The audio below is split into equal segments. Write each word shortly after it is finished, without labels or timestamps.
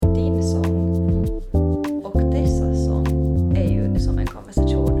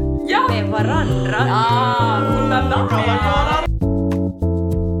varandra. Ja, kalla.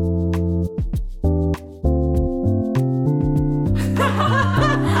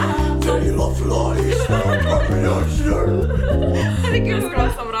 Tale of lies, Herregud, det ska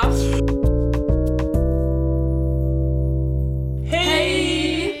vara bra.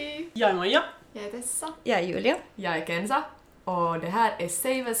 Hej! Jag är Maja. Jag är Tessa. Jag är Julia. Jag är Kenza. Och det här är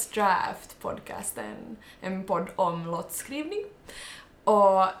Save Us Draft podcasten, en podd om låtskrivning.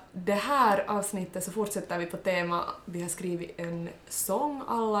 Och det här avsnittet så fortsätter vi på tema, vi har skrivit en sång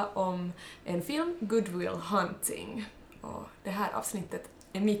alla om en film, Good Will Hunting. Och det här avsnittet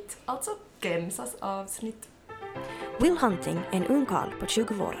är mitt, alltså Kenzas avsnitt. Will Hunting är en ung karl på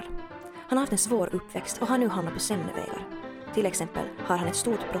 20 år. Han har haft en svår uppväxt och har nu hamnat på sämre vägar. Till exempel har han ett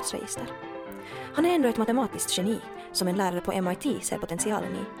stort brottsregister. Han är ändå ett matematiskt geni som en lärare på MIT ser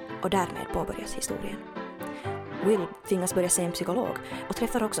potentialen i, och därmed påbörjas historien. Will tvingas börja se en psykolog och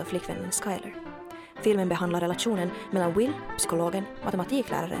träffar också flickvännen Skyler. Filmen behandlar relationen mellan Will, psykologen,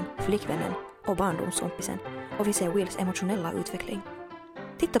 matematikläraren, flickvännen och barndomskompisen, och vi ser Wills emotionella utveckling.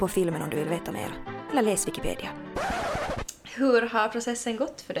 Titta på filmen om du vill veta mer, eller läs Wikipedia. Hur har processen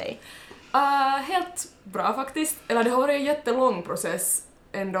gått för dig? Helt bra faktiskt. Eller det har varit en jättelång process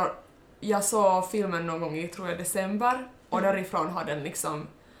ändå. Jag såg filmen någon gång i, tror jag, december. Och därifrån har den liksom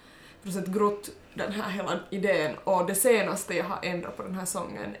på något sätt grott den här hela idén. Och det senaste jag har ändrat på den här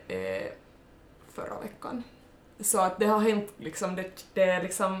sången är förra veckan. Så att det har hänt liksom, det är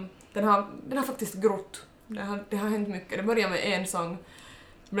liksom, den har faktiskt grott. Det har hänt mycket. Det började med en sång,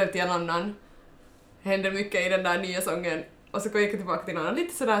 blev till en annan. Det hände mycket i den där nya sången. Och så gick jag tillbaka till en annan,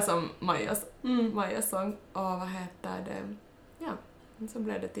 lite sådär som Majas sång. Och vad heter det? Ja, så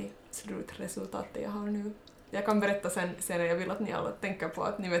blev det till slutresultatet jag har nu. Jag kan berätta sen när jag vill att ni alla tänker på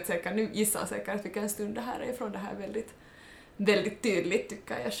att ni vet säkert, nu gissar säkert vilken stund det här är ifrån. Det här är väldigt, väldigt tydligt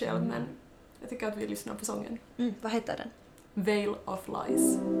tycker jag själv, men jag tycker att vi lyssnar på sången. Vad heter den? Veil of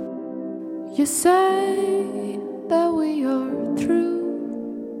Lies. You say that we are through.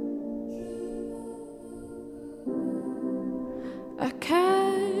 I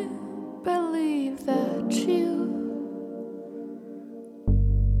can't believe that you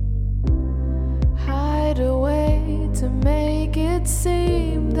hide away to make it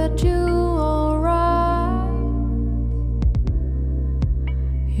seem that you are right.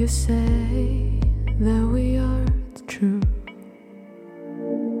 You say that we are true.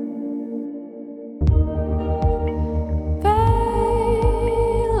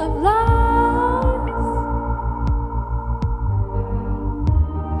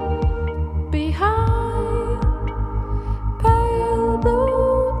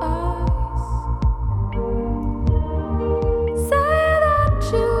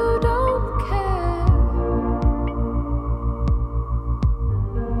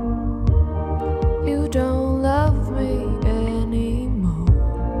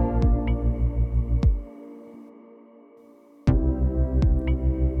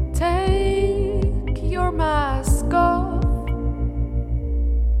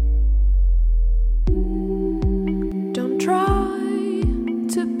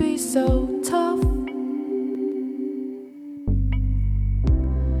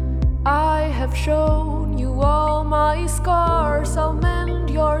 Shown you all my scars, I'll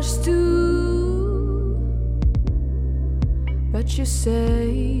mend yours too. But you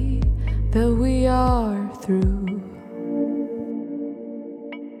say that we are through.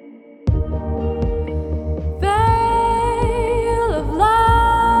 Veil of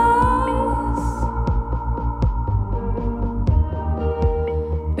lies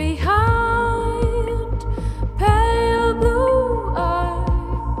behind pale blue eyes.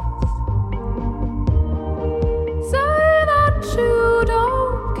 You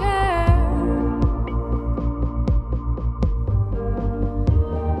don't care,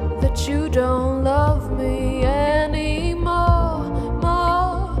 that you don't love me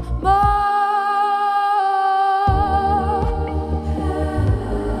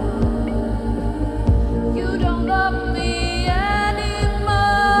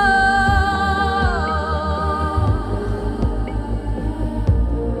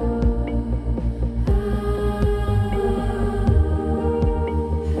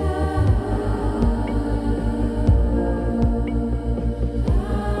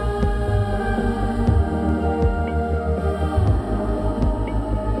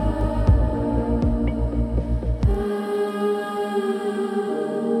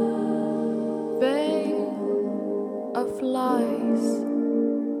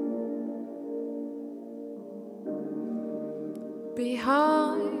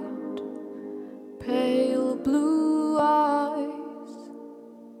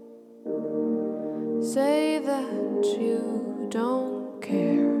you don't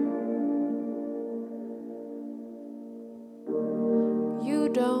care. You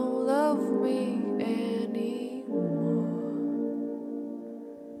don't love me anymore.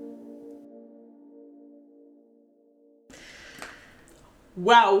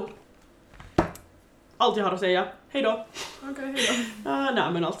 Wow! Allt jag har att säga. Hej då! Okej, hejdå.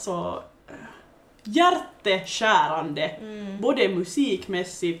 Nej men alltså... hjärteskärande. Både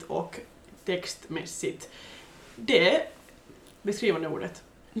musikmässigt och textmässigt. Det är beskrivande ordet.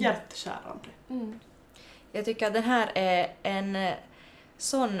 Hjärteskärande. Jag tycker att den här är en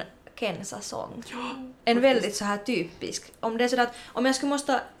sån Kenza-sång. En väldigt så här typisk. Om det är sådär att om jag skulle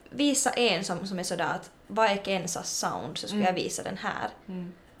måste visa en som är sådär att vad är Kenzas sound så skulle jag visa den här.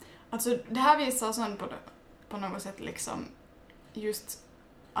 Alltså det här visar sån på något sätt liksom just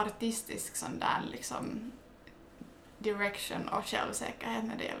artistisk sån där liksom direction och självsäkerhet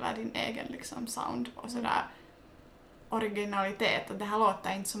när det gäller din egen liksom sound och sådär originalitet, att det här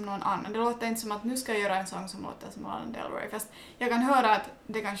låter inte som någon annan. Det låter inte som att nu ska jag göra en sång som låter som Lana Del Rey, fast jag kan höra att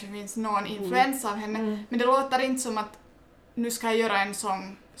det kanske finns någon influens av henne, men det låter inte som att nu ska jag göra en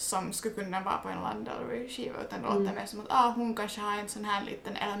sång som skulle kunna vara på en Lana Del Rey-skiva, utan det låter mer som att hon kanske har en sån här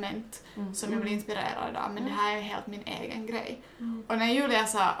liten element som jag blir inspirerad av, men det här är helt min egen grej. Och när Julia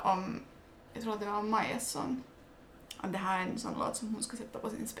sa om, jag tror att det var om Majas sång, att det här är en sån låt som hon ska sätta på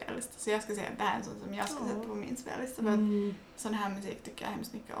sin spellista. Så jag ska säga att det här är en sån som jag ska sätta på min spellista. För att sån här musik tycker jag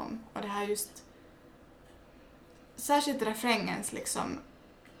hemskt mycket om. Och det här just särskilt refrängens liksom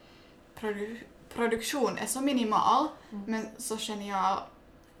produktion är så minimal men så genial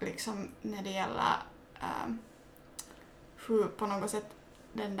liksom när det gäller hur på något sätt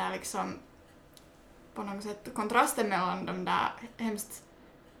den där liksom på något sätt kontrasten mellan de där hemskt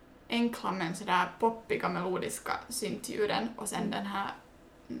enkla men sådär poppiga melodiska syntljuden och sen den här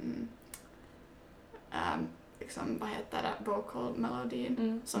liksom, vad heter det, vocal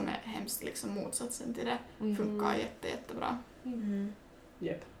melodin som är hemskt liksom motsatsen till det funkar jättebra.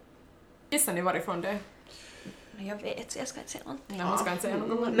 Yep. Gissar ni varifrån det är? Jag vet, så jag ska inte säga någonting. Nej, man ska inte säga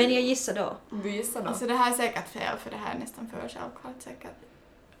något. Men jag gissar då. Du gissar då? Alltså det här är säkert fel för det här är nästan för självklart säkert.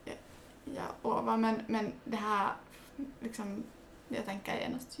 Jag lovar, men det här liksom jag tänker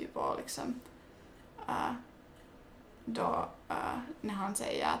genast ju på liksom då när han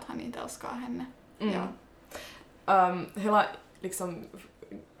säger att han inte älskar henne. Ja. Hela liksom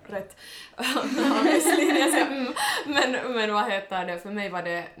rätt men vad heter det, för mig var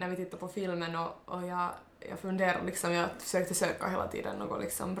det när vi tittade på filmen och jag funderade liksom, jag försökte söka hela tiden något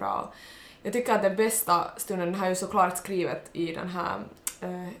liksom bra. Jag tycker att det bästa stunden här är ju såklart skrivet i den här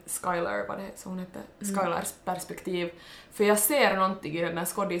Skylar, vad det så hon hette, Skylars perspektiv. För jag ser någonting i den där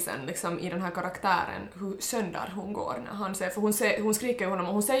skådisen, liksom i den här karaktären, hur sönder hon går när han säger, för hon skriker honom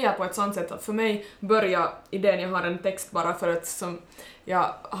och hon säger på ett sånt sätt att för mig börjar idén, jag har en text bara för att som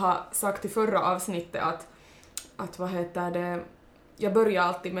jag har sagt i förra avsnittet att vad heter det, jag börjar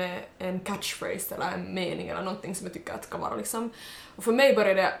alltid med en catchphrase eller en mening eller någonting som jag tycker att ska vara liksom, och för mig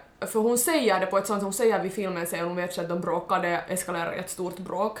börjar det, för hon säger det på ett sånt, hon säger vid filmen, säger hon vet att de bråkade, eskalerar ett stort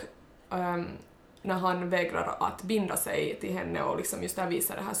bråk när han vägrar att binda sig till henne och liksom just där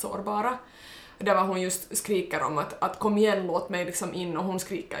visar det här sårbara. Där var hon just skriker om att kom igen, låt mig liksom in, och hon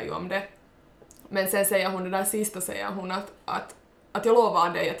skriker ju om det. Men sen säger hon det där sista, säger hon att jag lovar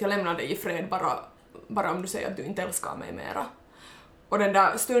dig att jag lämnar dig i fred bara om du säger att du inte älskar mig mera. Och den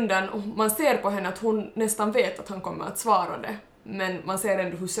där stunden, man ser på henne att hon nästan vet att han kommer att svara det. Men man ser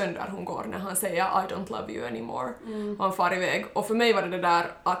ändå hur sönder hon går när han säger I don't love you anymore. Och han far iväg. Och för mig var det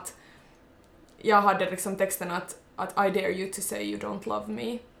där att jag hade liksom texten att I dare you to say you don't love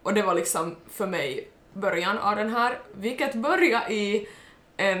me. Och det var liksom för mig början av den här. Vilket börjar i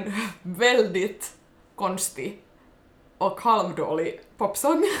en väldigt konstig och halvdålig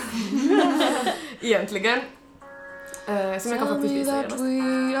popsång. Egentligen. Som jag kan faktiskt visa genast.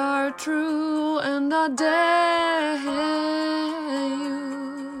 We are true and I dare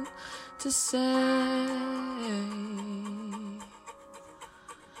you to say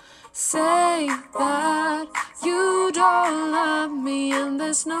that you don't love me and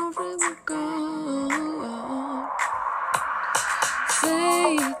there's no reason to go.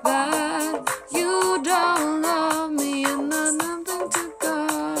 Say that you don't love me and there's nothing to go.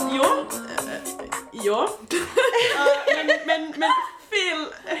 Ja. Men fel,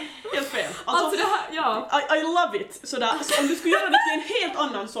 helt fel. Alltså det här, ja. I love it. Sådär, så om du skulle göra det till en helt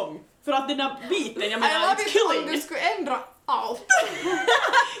annan sång, för att den där biten, jag menar, I love it's it killing. om du skulle ändra allt.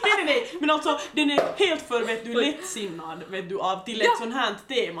 nej. Men alltså, den är helt för, vet du, lättsinnad, vet du, av till ett sånt här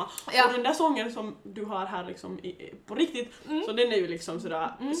tema. Ja. Och den där sången som du har här liksom på riktigt, så den är ju liksom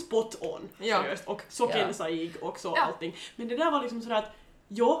sådär spot on, seriöst, och så kensaig och så allting. Men det där var liksom sådär att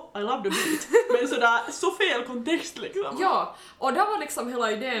I love the beat, men sådär, så fel kontext liksom. Ja, och det var liksom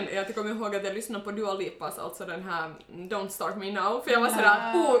hela idén, jag kommer ihåg att jag lyssnade på Dua Lipas, alltså den här Don't Start Me Now, för jag var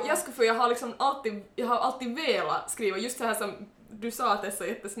sådär, jag har alltid velat skriva just så här som du sa, att det är så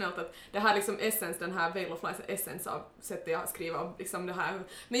jättesnällt att det här liksom essens, den här Veil of Lies essens av sättet jag skriver liksom det här.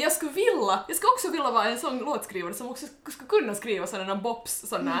 Men jag skulle också vilja vara en sån låtskrivare som också skulle kunna skriva sådana bops,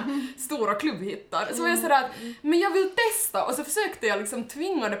 sådana stora klubbhittar. Så jag sådär att, men jag vill testa, och så försökte jag liksom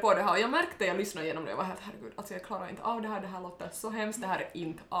tvinga det på det här, och jag märkte, jag lyssnade igenom det och var helt, herregud, alltså jag klarar inte av det här låter så hemskt, det här är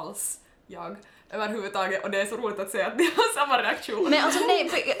inte alls jag överhuvudtaget, och det är så roligt att se att de har samma reaktion. Men alltså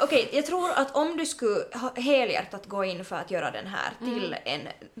nej, okej, jag tror att om du skulle helhjärtat gå in för att göra den här till en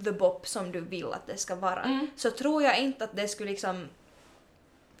The Bop som du vill att det ska vara, så tror jag inte att det skulle liksom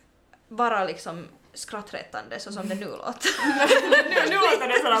vara liksom skratträttande så som det nu låter. nu låter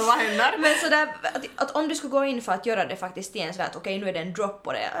det sådär, vad händer? Men sådär, att om du skulle gå in för att göra det faktiskt igen sådär att okej, nu är det en drop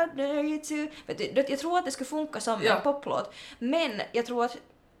på det, vet du, jag tror att det skulle funka som en poplåt, men jag tror att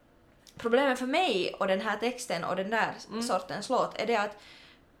problemet för mig och den här texten och den där sortens låt är det att,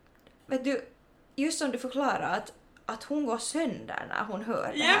 vet du, just som du förklarar att hon går sönder när hon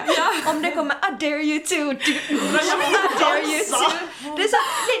hör det här. Om det kommer I dare you to, I dare you to. Det är så,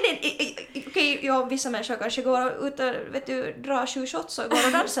 okej, vissa människor kanske går ut och, vet du, drar 7 shots och går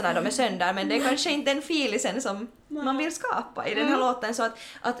och dansar när de är sönder, men det är kanske inte den feelingen som man vill skapa i den här låten, så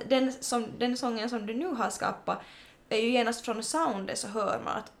att den sången som du nu har skapat är ju genast från soundet, så hör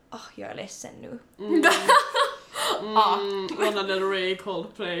man att jag är ledsen nu. Lana Del Rey,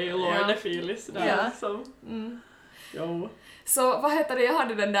 Coldplay, Lord Phillips där. Jo. Så vad heter det, jag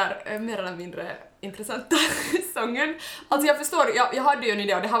hade den där mer eller mindre intressanta sången. Alltså jag förstår, jag hade ju en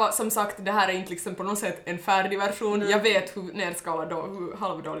idé, och det här var som sagt, det här är inte liksom på något sätt en färdig version. Jag vet hur nedskalad och hur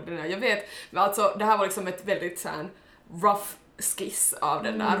halvdålig den är, jag vet. Men alltså det här var liksom ett väldigt sån rough skiss av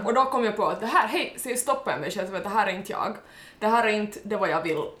den där. Och då kom jag på att det här, så jag stoppade mig själv, att det här är inte jag. Det här är inte det vad jag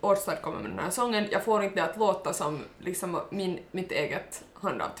vill åstadkomma med den här sången. Jag får inte det att låta som liksom mitt eget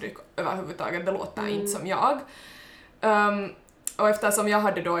handavtryck överhuvudtaget. Det låter inte som jag. Och eftersom jag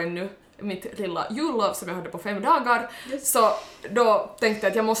hade då ännu mitt lilla jullov som jag hade på 5 dagar, så då tänkte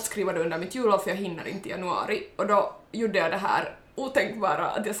jag att jag måste skriva det under mitt jullov, för jag hinner inte i januari. Och då gjorde jag det här otänkbara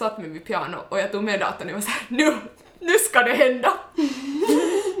att jag satt mig vid piano och jag tog med datorn och var såhär, nu ska det hända!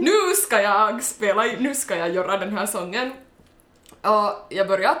 Nu ska jag spela, nu ska jag göra den här sången. Och jag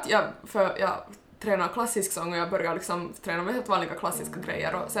började, för jag tränar klassisk sång och jag började liksom träna med helt vanliga klassiska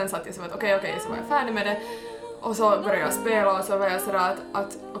grejer, och sen satt jag så att okej, så var jag färdig med det. Och så började jag spela, och så var jag sådär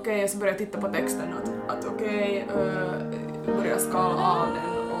att okej, så började jag titta på texten att okej, började jag skala av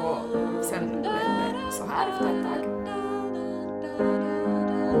den, och sen blev det så här efter ett tag.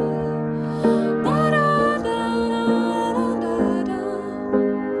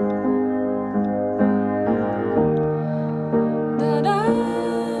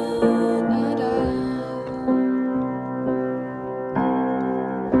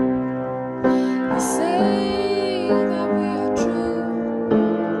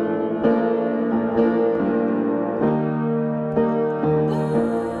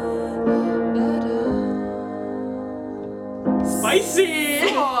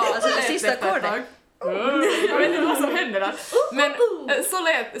 Jag vet inte vad som hände där. Men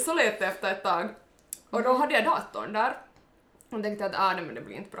så lät det efter ett tag. Och då hade jag datorn där. Och tänkte att men det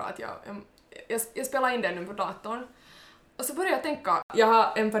blir inte bra att jag spelar in den nu på datorn. Och så började jag tänka, jag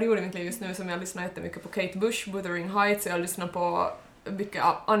har en period i mitt liv just nu som jag lyssnar jättemycket på Kate Bush, Wuthering Heights, och jag lyssnar på mycket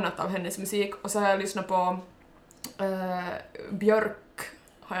annat av hennes musik. Och så har jag lyssnat på Björk,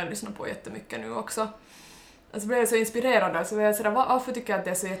 har jag lyssnat på jättemycket nu också. Och så blev jag så inspirerad där, så var jag sådär, varför tycker jag att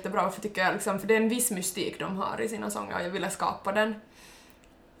det är så jättebra? Varför tycker jag liksom, för det är en viss mystik de har i sina sånger, och jag ville skapa den.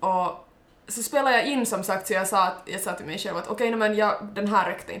 Och så spelade jag in, som sagt, så jag sa till mig själv att okej, men den här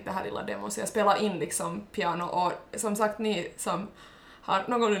räckte inte, det här lilla demon, så jag spelade in liksom piano, och som sagt, ni som har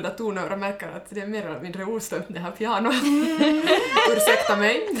någorlunda tonöra märker att det är mer eller mindre ostämt det här piano. Ursäkta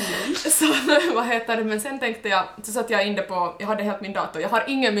mig. Så vad heter det, men sen tänkte jag, så satt jag in det på, jag hade helt min dator, jag har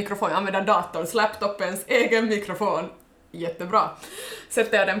ingen mikrofon, jag använder datorns, laptopens egen mikrofon. Jättebra.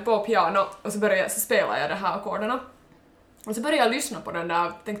 Sätter jag den på piano, och så spelar jag de här ackorderna. Och så började jag lyssna på den där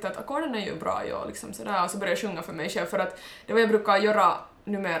och tänkte att ackorden är ju bra, liksom sådär, och så började jag sjunga för mig själv, för att det vad jag brukar göra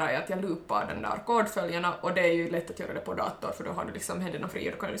numera är att jag loopar den där ackordföljarna, och det är ju lätt att göra det på dator, för då har du liksom händerna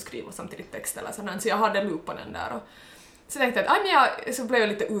fria, då kan du skriva samtidigt text eller sådär, så jag hade loopat den där, och Så tänkte jag att så blev jag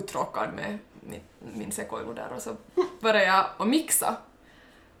lite uttråkad med min sekoilu där och så började jag att mixa.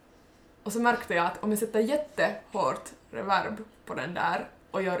 Och så märkte jag att om jag sätter jättehårt reverb på den där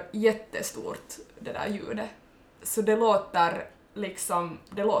och gör jättestort det där ljudet, så det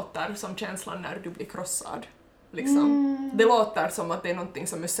låter som känslan när du blir krossad. Liksom. Det låter som att det är någonting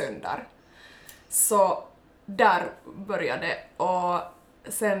som är sönder. Så där började och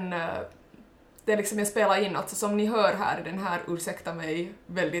sen det är liksom jag spelar in, alltså som ni hör här i den här ursäkta mig,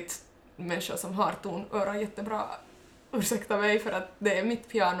 väldigt människor som har tonöra jättebra, ursäkta mig för att det är mitt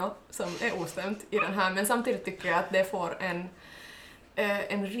piano som är ostämt i den här, men samtidigt tycker jag att det får en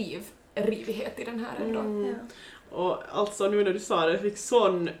rivighet i den här ändå. Ja. Och alltså nu när du sa det, jag fick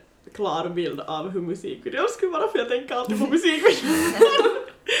sån klar bild av hur musikvideor skulle vara, för jag tänker alltid på musikvideor.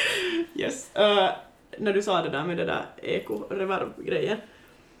 Yes. När du sa det där med det där eko-reverb-grejen,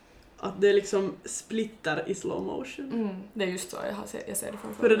 att det liksom splittar i slow motion. Det är just så jag ser det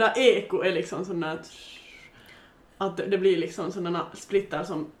framför. För det där eko är liksom sån att det blir liksom sådana splittar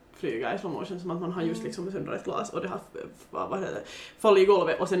som flyger i slow motion, som att man har just liksom sönder ett glas och det har fallit i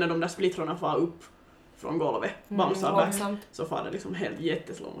golvet, och sen när de där splittrarna far upp från golvet, bouncear back, så far det liksom helt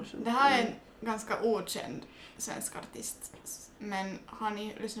jätteslow motion. Det här är en ganska okänd svensk artist, men har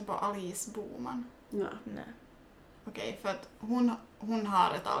ni lyssnat på Alice Boman? Nej. Okej, för att hon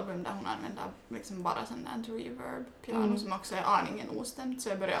har ett album där hon använder liksom bara sån där reverb-piano som också är aningen ostämt, så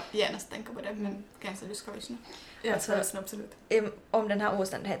jag börjar genast tänka på det, men kanske du ska lyssna. Jag ska lyssna, absolut. Om den här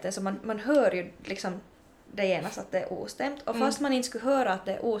ostämdheten, så man hör ju liksom det genast att det är ostämt, och fast man inte skulle höra att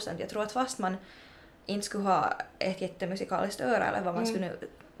det är ostämt, jag tror att fast man inte skulle ha ett jättemusikaliskt öra eller vad man skulle nu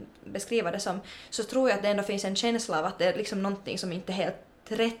beskriva det som, så tror jag att det ändå finns en känsla av att det är liksom någonting som inte är helt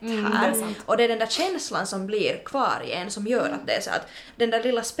rätt här. Och det är den där känslan som blir kvar igen som gör att det är så att den där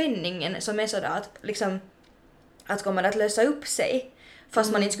lilla spänningen som är sådär att liksom att kommer att lösa upp sig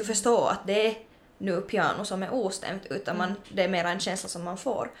fast man inte skulle förstå att det är nu piano som är ostämt, utan det är mer en känsla som man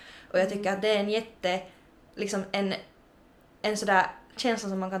får. Och jag tycker att det är en liksom en sådär känslan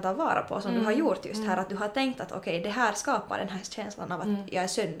som man kan ta vara på, som du har gjort just här, att du har tänkt att okej, det här skapar den här känslan av att jag är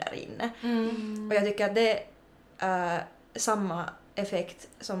sönder inne. Och jag tycker att det är samma effekt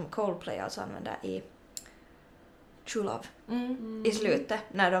som Coldplay alltså använder i True Love i slutet,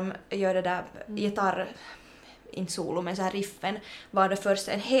 när de gör det där gitarr, inte solo, men så här riffen, var det först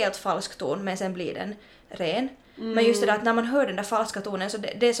en helt falsk ton, men sen blir den ren. Men just det där att när man hör den där falska tonen, så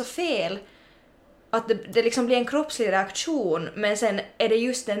det är så fel att det liksom blir en kroppslig reaktion, men sen är det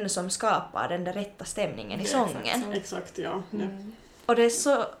just den som skapar den där rätta stämningen i sången. Exakt, ja. Och det är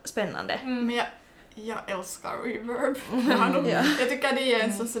så spännande. Men jag älskar reverb. Jag tycker det är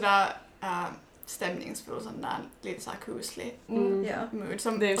en sådär stämningsfull, sån där lite såhär kuslig mood.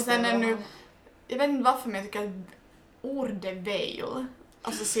 Och sen är nu, jag vet inte varför, men jag tycker att ordet veil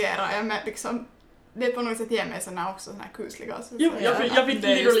associerar jag med liksom, det på något sätt ger mig såna också såna här kusliga. Jag fick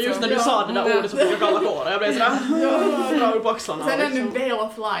literally just när du sa det där ordet så fick jag kalla kårar. Jag blev sådär, dra upp axlarna. Sen är nu Veil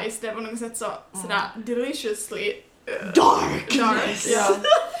of Lies, det är på något sätt sådär deliciously dark. Ja.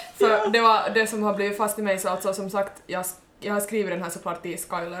 För det var det som har blivit fast i mig, så alltså som sagt, jag har skrivit den här såklart i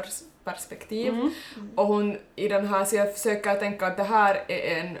Skylers perspektiv. Och hon i den här, så jag försöker tänka att det här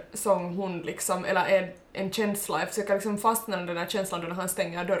är en sång hon liksom, eller är en känsla, jag försöker liksom fastna i den här känslan då när han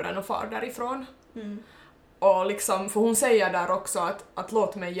stänger dörren och far därifrån. Och liksom, för hon säger där också att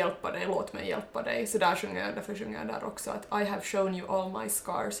låt mig hjälpa dig, så därför sjunger jag där också att I have shown you all my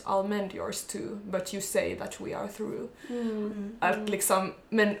scars, I'll mend yours too, but you say that we are through. Att liksom,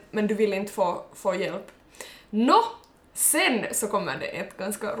 men du vill inte få hjälp. Sen så kommer det ett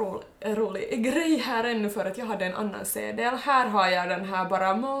ganska rolig grej här ännu, för att jag hade en annan CD. Här har jag den här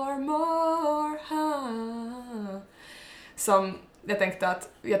bara more, som jag tänkte att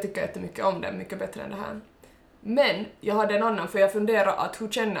jag tycker jättemycket om den, mycket bättre än det här. Men jag hade en annan, för jag funderar att hur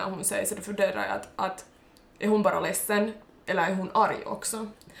känner hon sig, så då funderar jag att är hon bara ledsen eller är hon arg också?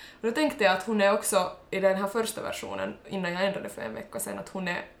 Och då tänkte jag att hon är också i den här första versionen, innan jag ändrade för en vecka sedan, att hon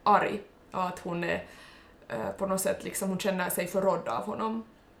är arg och att hon är på något sätt liksom, hon känner sig förrådd av honom.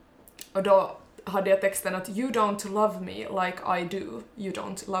 Och då hade jag texten att you don't love me like I do, you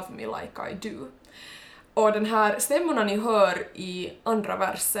don't love me like I do. Och den här stämmorna ni hör i andra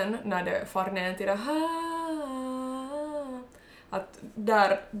versen när det far ner till det här, att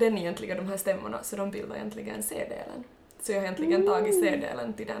där den egentligen, de här stämmorna, så de bildar egentligen C-delen. Så jag har egentligen tagit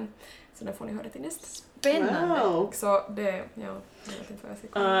C-delen till den, så den får ni höra till nästa. Spännande. Wow. Så det, jag vet inte vad jag ska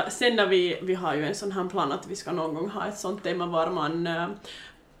komma. Sen när vi har ju en sån här plan att vi ska någon gång ha ett sånt tema var man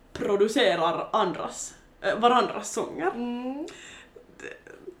producerar varandras sånger.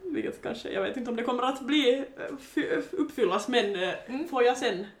 vilket kanske, jag vet inte om det kommer att bli uppfyllas, men får jag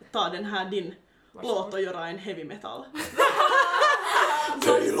sen ta den här din låt och göra en heavy metal?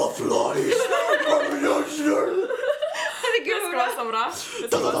 Tail of lies. Det ska vara så bra. Det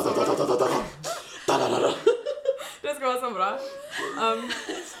ska vara så bra.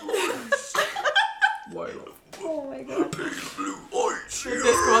 Oh my god.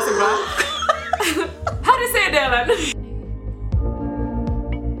 Det ska vara så bra. Här är C-delen!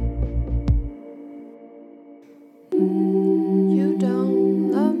 You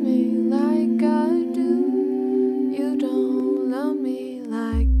don't love me like I do. You don't love me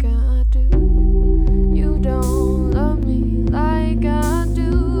like I do. You don't love me like I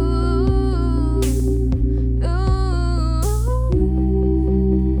do.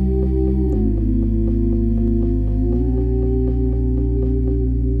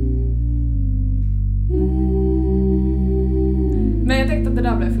 Men jag tänkte att det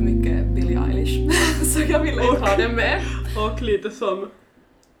där blev för mycket Billie Eilish. Så jag ville inte ha den med. Och lite som...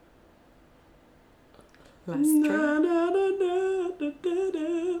 Last track.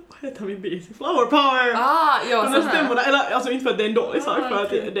 Vad heter min beat? Flower power! Ja, De så här stämmorna, eller alltså inte för att det är en dålig sak, för att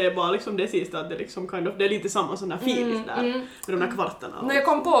det är bara liksom det sista att det liksom kind of, det är lite samma sån där feeling där med de där kvartarna. När jag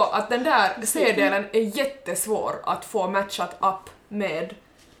kom på att den där C-delen är jättesvår att få matchat upp med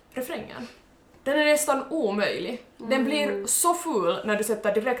refrängen. Den är nästan omöjlig. Den blir så ful när du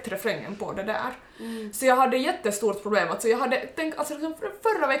sätter direkt refrängen på det där. Så jag hade jättestort problem. Alltså jag hade tänkt, alltså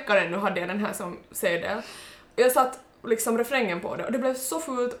förra veckan ännu hade jag den här som C-del. Jag satt liksom refrängen på det och det blev så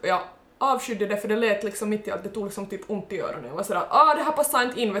fult och jag avskydde det för det lät liksom mitt i allt, det tog liksom typ ont i öronen. Jag var sådär, det här passar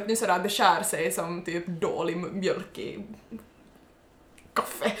inte in, vet ni, sådär, det skär sig som typ dålig mjölk i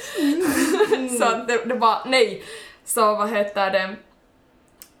kaffe. Så det var, nej. Så vad heter det?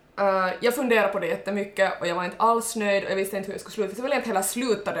 Jag funderade på det jättemycket och jag var inte alls nöjd och jag visste inte hur jag skulle sluta. Så jag ville inte heller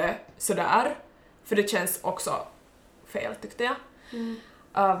sluta det sådär, för det känns också fel tyckte jag.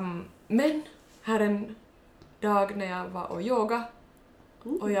 Men här en dag när jag var och yoga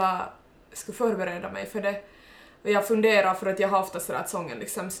och jag skulle förbereda mig för det. Och jag funderar för att jag har ofta sådär att sången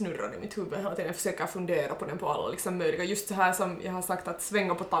liksom snurrar i mitt huvud hela tiden. Jag försöker fundera på den på alla liksom möjliga. Just så här som jag har sagt, att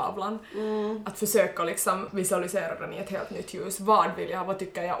svänga på tavlan. Att försöka liksom visualisera den i ett helt nytt ljus. Vad vill jag ha? Vad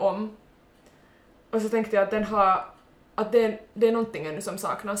tycker jag om? Och så tänkte jag att den har... Att det är någonting ännu som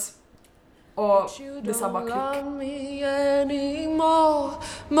saknas. Och det sa bara klick. Me anymore,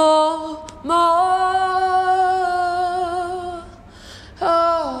 more.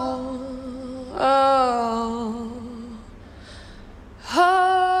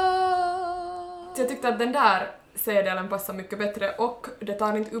 Så jag tyckte att den där C-delen passar mycket bättre och det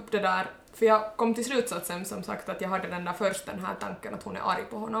tar inte upp det där, för jag kom till slutsatsen som sagt att jag hade den där först den här tanken att hon är arg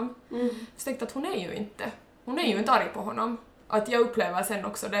på honom. Så jag tänkte att hon är ju inte arg på honom. Att jag upplever sen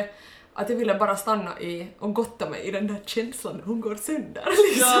också det, att jag ville bara stanna i och gotta mig i den där känslan när hon går sönder.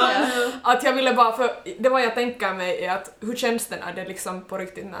 Liksom. Att jag ville bara, för det var jag tänker mig är att hur känns det när det liksom på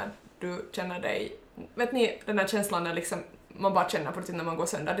riktigt när du känner dig, vet ni den där känslan när liksom man bara känner på riktigt när man går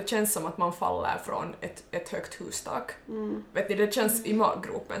sönder, det känns som att man faller från ett högt hustak. Vet ni, det känns i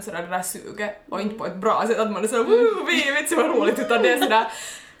maggropen sådär, det där suget och inte på ett bra sätt att man är sådär vi vet så vad roligt, utan det är sådär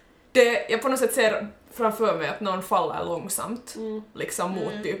jag på något sätt ser framför mig att någon faller långsamt liksom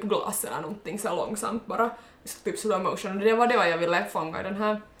mot typ glas eller någonting så långsamt bara, typ slow motion, och det var det jag ville fånga i den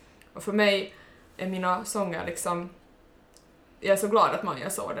här. Och för mig är mina sånger liksom, jag är så glad att man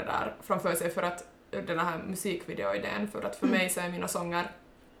såg det där framför sig, för att den här musikvideoidén, för att för mig så är mina sånger,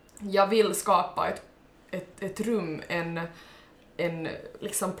 jag vill skapa ett rum, en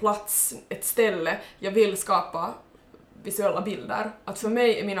liksom plats, ett ställe, jag vill skapa visuella bilder. Att för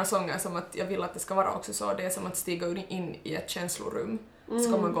mig är mina sånger som att jag vill att det ska vara också så, det är som att stiga in i ett känslorum,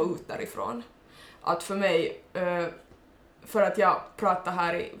 ska man gå ut därifrån. Att för mig, för att jag pratade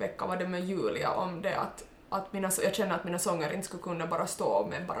här i veckan var det med Julia om det, att jag känner att mina sånger inte skulle kunna bara stå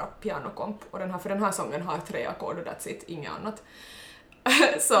med bara pianokomp, och för den här sången har 3 ackord och that's it, inget annat.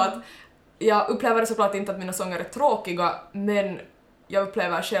 Så att jag upplever såklart inte att mina sånger är tråkiga, men jag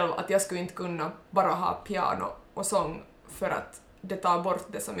upplever själv att jag skulle inte kunna bara ha piano och sång, för att det tar bort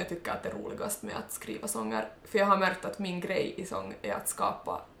det som jag tycker att det är roligast med att skriva sånger. För jag har märkt att min grej i sång är att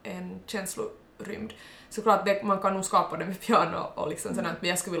skapa en känslorymd. Såklart man kan nog skapa det med piano och liksom sådant, men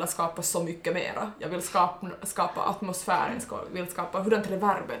jag skulle vilja skapa så mycket mera. Jag vill skapa atmosfären, vill skapa hurdant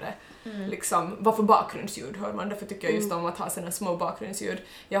reverb är det. Liksom, vad för bakgrundsljud hör man? Därför tycker jag just om att ha sådana små bakgrundsljud.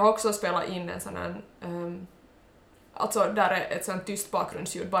 Jag har också spelat in en sån här, alltså där är ett sånt tyst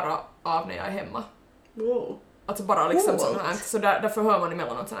bakgrundsljud bara av när jag är hemma. Wow. Alltså bara liksom sån här, så därför hör man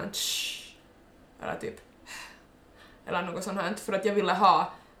emellanåt sån här eller typ, eller något sånt här, för att jag ville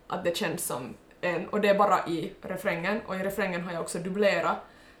ha att det känns som en, och det är bara i refrängen, och i refrängen har jag också dubblerat,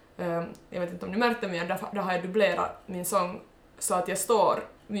 jag vet inte om ni märkte, men där har jag dubblerat min sång så att jag står,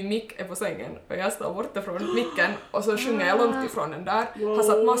 min mick är på sängen och jag står borta från micken och så sjunger jag långt ifrån den där, har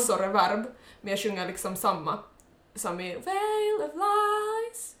satt massor reverb, men jag sjunger liksom samma som i Veil of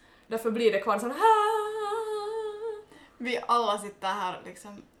Lies, därför blir det kvar sån här. Vi alla sitter här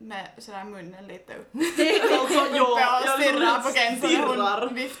liksom med sådär munnen lite upp. Alltså, Och stirrar på Kenzie och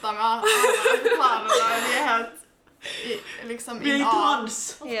hon viftar med alla planerna. Vi är helt liksom vi är i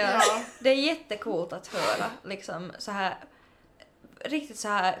trans. Ja. Det är jättecoolt att höra liksom så här riktigt så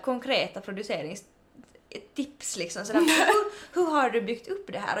här konkreta produceringstips liksom sådär. Hur har du byggt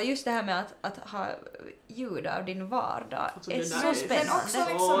upp det här? Och just det här med att ha ljud av din vardag Alltså, är det så där är- spännande. Men också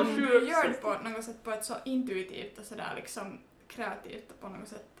liksom, du gör det på något sätt på ett så intuitivt och sådär liksom kreativt och på något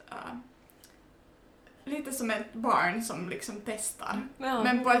sätt lite som ett barn som liksom testar. Ja.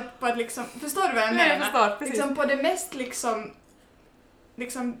 Men på ett liksom, förstår du vad jag Nej, menar? jag förstår, precis. Liksom på det mest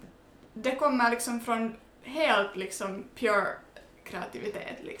liksom det kommer liksom från helt liksom pure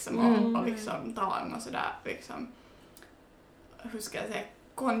kreativitet liksom och liksom talang och sådär liksom, hur ska jag säga,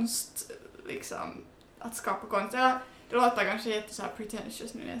 konst liksom, att skapa konst. Det låter kanske jätte så här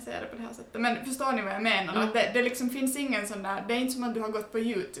pretentious nu när jag säger det på det här sättet, men förstår ni vad jag menar? Att det liksom finns ingen sån där, det är inte som att du har gått på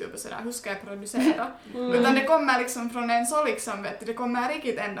YouTube och sådär, hur ska jag producera? Utan det kommer liksom från en så liksom, vet du, det kommer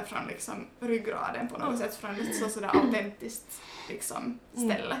riktigt ända från liksom ryggraden på något sätt, från ett sådär autentiskt liksom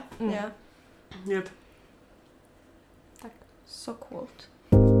ställe. Ja, Japp. så coolt.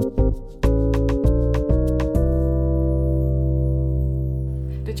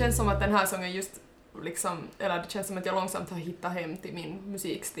 Det känns som att den här sången just liksom, eller det känns som att jag långsamt har hittat hem till min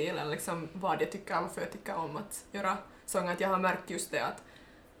musikstil eller liksom vad jag tycker om, för jag tycker om att göra sånger. Att jag har märkt just det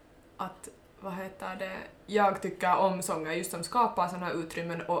att vad heter det, jag tycker om sånger just som skapar sådana här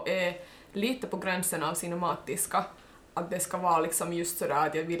utrymmen och är lite på gränsen av cinematiska. Att det ska vara liksom just sådär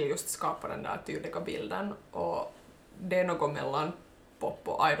att jag vill just skapa den där tydliga bilden, och det är något mellan pop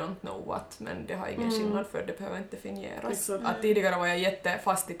och I don't know what, men det har ingen skillnad för det behöver inte definieras. Exakt. Att tidigare var jag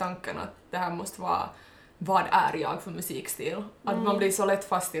jättefast i tanken att det här måste vara, vad är jag för musikstil? Att man blir så lätt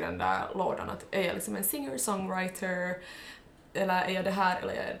fast i den där lådan att är jag liksom en singer-songwriter eller är jag det här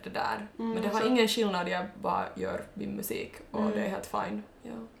eller är jag det där? Men det har ingen skillnad, jag bara gör min musik och det är helt fine.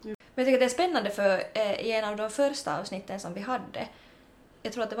 Ja. Men jag tycker det är spännande för i en av de första avsnitten som vi hade,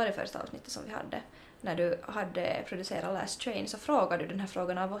 jag tror att det var det första avsnittet som vi hade, när du hade producerat Last Train, så frågade du den här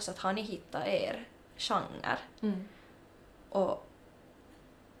frågan av oss att har ni hittat er genre?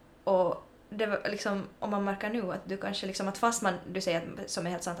 Och det var liksom, om man märker nu att du kanske liksom, att fast man, du säger att, som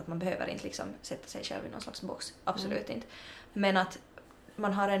är helt sant, att man behöver inte liksom sätta sig själv i någon slags box, absolut inte, men att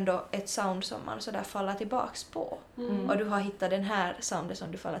man har ändå ett sound som man sådär faller tillbaks på. Och du har hittat den här soundet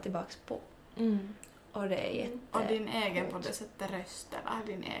som du faller tillbaks på. Och det är Och din egen på det sättet röst eller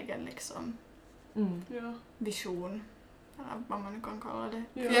din egen liksom Ja. vision eller vad man nu kan kalla det.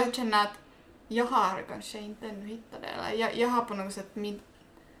 Ja. För jag känner att jag har kanske inte ännu hittat det. Eller jag har på något sätt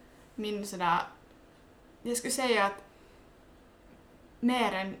min sådär, jag skulle säga att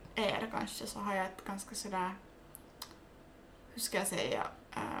mer än er kanske så har jag ett ganska sådär, hur ska jag säga,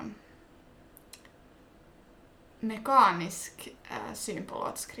 mekanisk syn på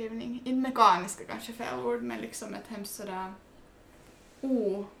låtskrivning. Inte mekanisk är kanske fel ord, men liksom ett hemskt sådär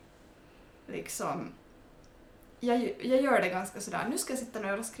liksom, jag gör det ganska sådär, nu ska jag sitta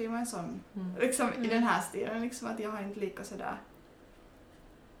ner och skriva en sång. Liksom i den här stilen, liksom att jag har inte lika sådär.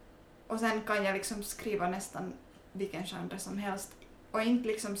 Och sen kan jag liksom skriva nästan vilken genre som helst. Och inte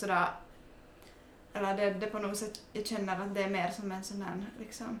liksom sådär, eller det på något sätt, jag känner att det är mer som en sån här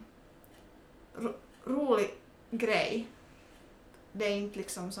liksom rolig grej. Det är inte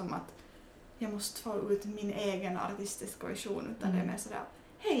liksom som att jag måste få ut min egen artistiska vision, utan det är mer sådär,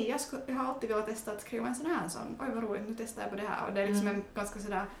 hej, jag har alltid velat testa att skriva en sån här sång. Oj, vad roligt, nu testar jag på det här. Och det är liksom en ganska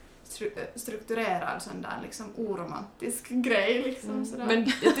sådär strukturerad sån där liksom oromantisk grej liksom sådär.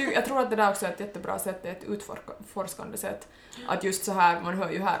 Men jag tror att det där också är ett jättebra sätt, ett utforskande sätt. Att just så här, man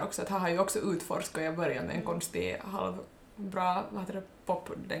hör ju här också att här har ju också utforskat, jag började med en konstig halvbra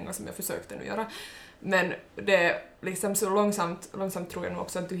popdänga som jag försökte nu göra. Men det är liksom så långsamt tror jag nog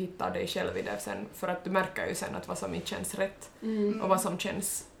också att du hittar dig själv i det sen, för att du märker ju sen att vad som inte känns rätt och vad som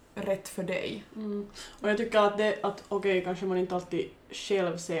känns rätt för dig. Och jag tycker att okej, kanske man inte alltid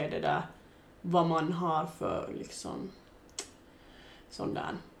själv ser det där vad man har för liksom sån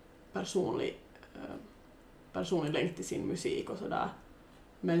där personlig länk till sin musik och sådär.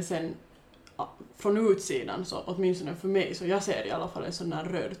 Men sen från utsidan, så åtminstone för mig, så jag ser i alla fall en sån där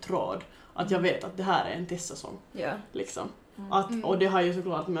röd tråd att jag vet att det här är en Tessa-sång. Ja. Liksom. Och det har ju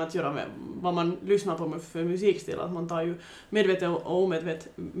såklart med att göra med vad man lyssnar på för musikstil, att man tar ju medvetet och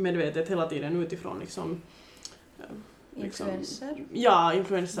omedvetet hela tiden utifrån liksom Influenser? Ja,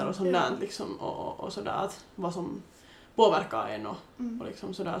 influenser och sånt där liksom, och sådär, att vad som påverkar en och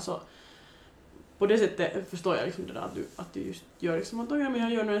liksom sådär, så på det sättet förstår jag liksom det där att du just gör liksom att men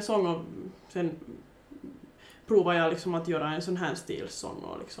jag gör nu en sång och sen provar jag liksom att göra en sån här stilsång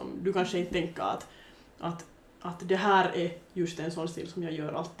och liksom, du kanske inte tänker att det här är just en sån stil som jag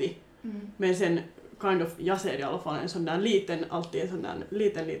gör alltid. Men sen jag ser i alla fall en sån där alltid en sån där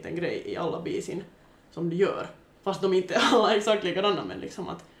liten grej i alla bisin som du gör. Fast de inte alla är exakt likadana, men liksom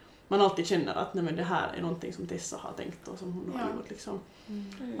att man alltid känner att nej, men det här är någonting som Tessa har tänkt och som hon har gjort. Liksom.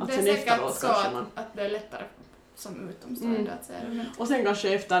 Att det är säkert så att det är lättare som utomstående att säga det. Och sen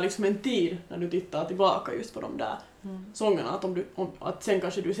kanske efter liksom en tid när du tittar tillbaka just på de där sångerna, att sen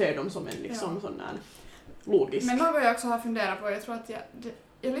kanske du ser dem som en liksom sån där logisk. Men något jag också har funderat på, jag tror att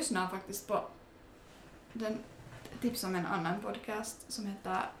jag lyssnar faktiskt på den tips om en annan podcast som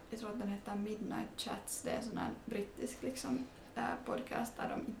heter, jag tror att den heter Midnight Chats. Det är en sån här brittisk liksom, podcast där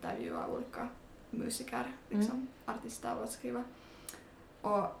de intervjuar olika musiker, liksom, artister och låtskrivare.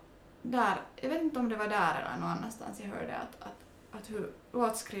 Och där, jag vet inte om det var där eller någon annanstans jag hörde att hur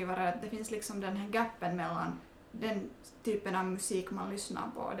låtskrivare, det finns liksom den här gappen mellan den typen av musik man lyssnar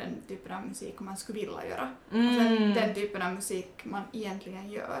på och den typen av musik man skulle vilja göra. Och sen den typen av musik man egentligen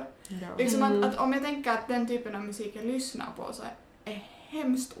gör. Ja. Liksom att om jag tänker att den typen av musik jag lyssnar på så är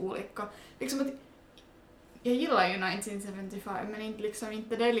hemskt olika. Liksom att jag gillar ju 1975 men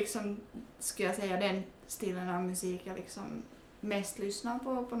inte det liksom, skulle jag säga, den stilen av musik jag liksom mest lyssnar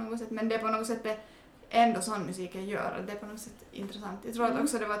på något sätt. Men det är på något sätt ändå sån musik jag gör och det är på något sätt intressant. Jag tror att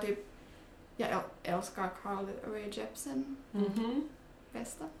också det var typ, jag älskar Carly Rae Jepsen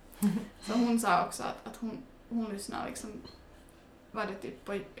bästa. Så hon sa också att hon lyssnar liksom, var det typ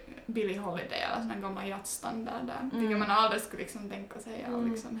på Billie Holiday eller såna gamla jazzstandard där. Vilket man aldrig skulle liksom tänka sig av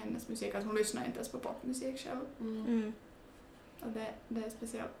liksom hennes musik, att hon lyssnar inte ens på popmusik själv. Och det är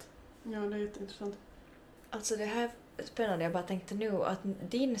speciellt. Ja, det är jätteintressant. Alltså det här är spännande, jag bara tänkte nu att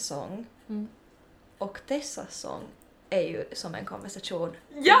din sång och Tessas sång är ju som en konversation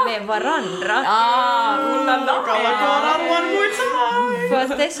med varandra. För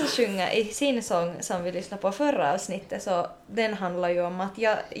att Tessa sjunger i sin sång som vi lyssnade på förra avsnittet, så den handlar ju om att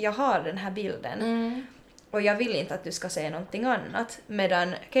jag har den här bilden och jag vill inte att du ska säga någonting annat,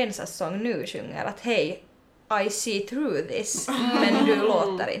 medan Kensas sång nu sjunger att hej, I see through this, men du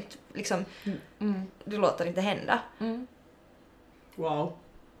låter inte liksom, du låter inte hända. Wow.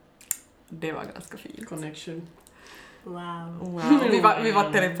 Det var ganska fint. Connection. Wow. Vi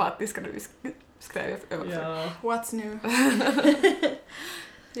var telepatiska när vi skrev över. Ja. What's new?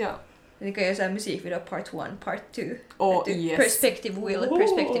 Ja. Vi kan göra så här musikvideo part 1, part 2. Och yes. Perspective Will,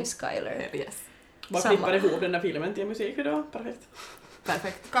 Perspective Skyler. Yes. Bara klippa ihop den där filmen till musikvideo. Perfekt.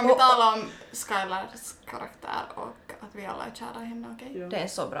 Perfekt. Kan vi tala om Skylars karaktär och att vi alla är kära i henne, okej? Ja. Det är en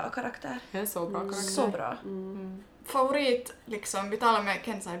så bra karaktär. Det är så bra karaktär. Så bra. Favorit, liksom, vi talar med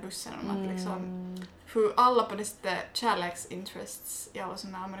Kenza i bussen om att liksom, hur alla på det sättet kärleksinterests i alla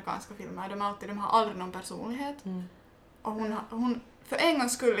såna amerikanska filmer, de har aldrig någon personlighet. Och hon för en gång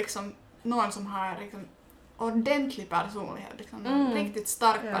skulle liksom någon som har liksom ordentlig personlighet, liksom, en riktigt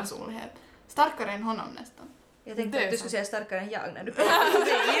stark personlighet. Starkare än honom nästan. Jag tänkte att du skulle säga starkare än jag när du pekade på mig.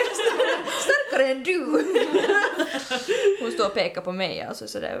 Starkare än du! Hon står och pekar på mig, alltså,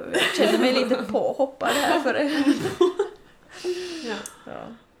 så där, jag kände mig lite påhoppad här för det. Ja.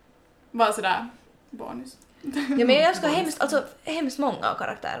 Bara sådär, bonus. Ja, men jag älskar hemskt många av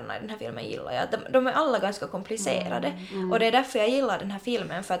karaktärerna i den här filmen gillar jag. De är alla ganska komplicerade. Och det är därför jag gillar den här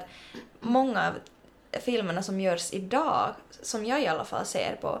filmen, för att många av filmerna som görs idag, som jag i alla fall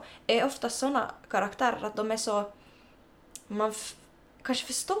ser på, är ofta såna karaktärer att de är så, man kanske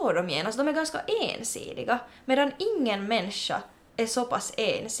förstår dem igen, alltså de är ganska ensidiga, medan ingen människa är så pass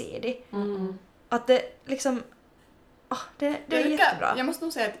ensidig att det liksom det är jättebra. Jag måste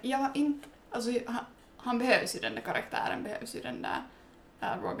nog säga att jag var inte, alltså han behövs ju, den där karaktären behövs ju, den där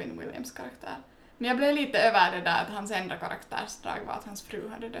Robin Williams karaktär, men jag blev lite över det där att hans enda karaktärsdrag var att hans fru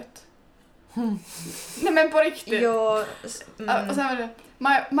hade dött. Nej men på riktigt. Jo, och sen var det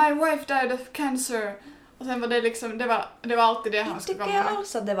my wife died of cancer. Och sen var det liksom, det var alltid det han skulle komma med. Jag tycker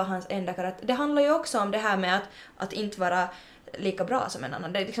alls att det var hans enda karaktär. Det handlar ju också om det här med att inte vara lika bra som en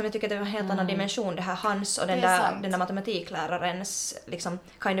annan. Det, liksom, jag tycker att det var en helt annan dimension, det här hans och den där matematiklärarens liksom,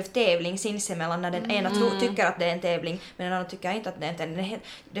 kind of tävling sinsemellan, när den ena tycker att det är en tävling men den andra tycker inte att det är en tävling.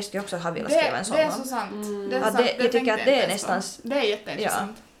 Det skulle jag också ha velat skriva en sån. Det är så sant. Jag tycker att det är nästan... Det är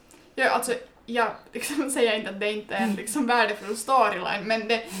jätteintressant. Ja, alltså, jag liksom säger inte att det inte är en liksom värdefull storyline,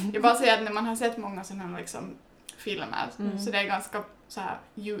 men jag bara säger att när man har sett många sådana liksom filmer så det är ganska så här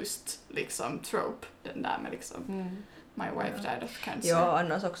just liksom trope, den där med liksom my wife died of cancer. Ja,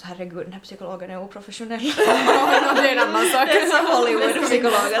 annars också, herregud, den här psykologen är oprofessionell. Det är en annan sak. Dessa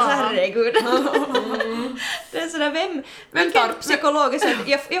Hollywood-psykologer, så herregud. Det är sådär, vem tar psykologer säger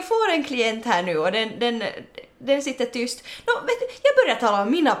att jag får en klient här nu och den sitter tyst. Vet du, jag börjar tala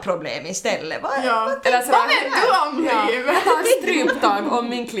om mina problem istället. Eller så vad vet du om liv? Jag tar stryptag om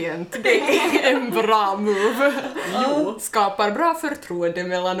min klient. Det är en bra move. Jo. Skapar bra förtroende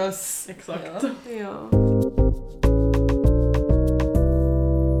mellan oss. Exakt. Ja.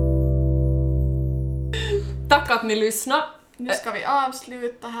 Tack att ni lyssnade. Nu ska vi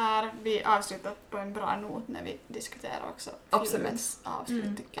avsluta här. Vi avslutar på en bra not när vi diskuterar också filmens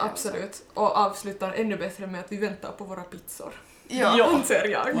avslut, tycker jag. Absolut. Och avslutar ännu bättre med att vi väntar på våra pizzor. Ja. Anser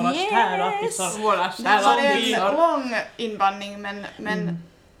jag. Våra kära pizzor. Våra Så kära det är pizzor. en lång inbandning, men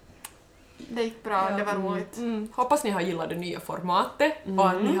det gick bra, det var roligt. Hoppas ni har gillat det nya formatet och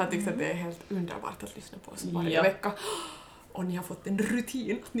att ni har tyckt att det är helt underbart att lyssna på oss varje vecka. Och ni har fått en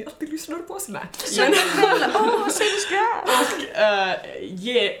rutin att ni alltid lyssnar på oss med. Och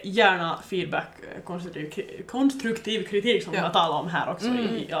ge gärna feedback, konstruktiv kritik som vi har talat om här också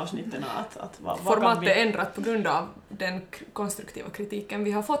i avsnitten. Vad formatet är ändrat på grund av den konstruktiva kritiken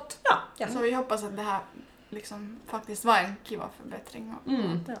vi har fått. Ja. Så vi hoppas att det här liksom faktiskt var en kiva förbättring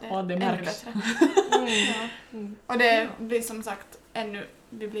och det ännu märks. bättre. Och det blir som sagt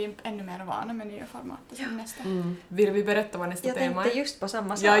vi blir ännu mer vana med nya formatet som nästa. Vill vi berätta vad nästa Jag tema är? tänkte just på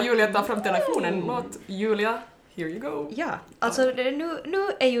samma sak. Ja, Julia tar fram telefonen. Låt Julia, here you go. Ja, alltså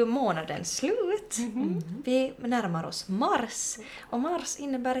nu är ju månaden slut. Vi närmar oss mars. Och mars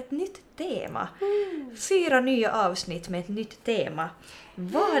innebär ett nytt tema. 4 nya avsnitt med ett nytt tema.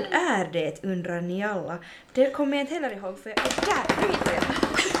 Vad är det, undrar ni alla? Det kommer jag inte heller ihåg för nu hittar jag.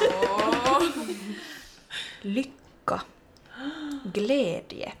 Lycka.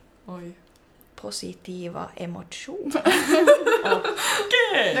 Glädje. Oj. Positiva emotioner.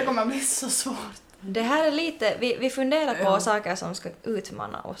 Det kommer bli så svårt. Det här är lite, vi funderar på saker som ska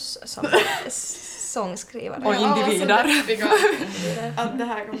utmana oss som sångskrivare. Och individer. Att det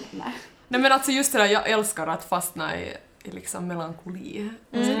här kommer... Nej men alltså just det där, jag älskar att fastna i liksom melankoli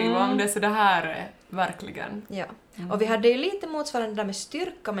och skriva om det, så det här är verkligen... Ja, och vi hade ju lite motsvarande där med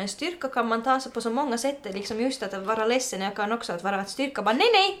styrka, men styrka kan man ta sig på så många sätt, liksom just att vara ledsen, jag kan också att vara att styrka, bara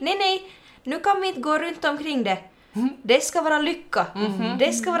nej, nu kan vi inte gå runt omkring det. Det ska vara lycka,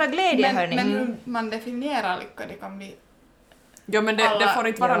 det ska vara glädje, hörni. Men hur man definierar lycka, det kan bli... Ja men det får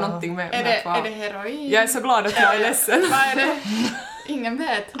inte vara någonting med att vara... Är det heroin? Jag är så glad att jag är ledsen. Vad är det? Ingen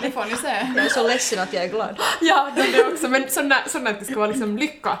vet, det får ni se. Jag är så ledsen att jag är glad. Ja, det är också, men sådana att det ska vara liksom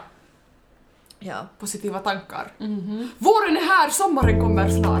lycka. Ja. Positiva tankar. Våren är här, sommaren kommer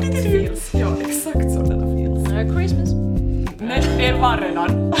snart. Feels. Ja, exakt sådana feels. Christmas. Nej, det var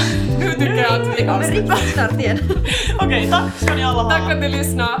redan. Nu tycker jag att vi Men avslutar. riktigt snart igen. Okej, tack ska ni alla ha. Tack att ni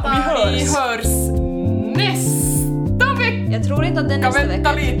lyssnade. Vi hörs nästa vecka. Jag tror inte att det är nästa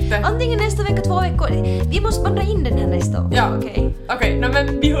vänta vecka. lite. Antingen nästa vecka, 2 veckor. Vi måste banda in den här nästa år. Ja. Okej. Okej,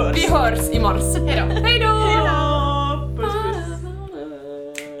 men vi hörs i mars. Hejdå.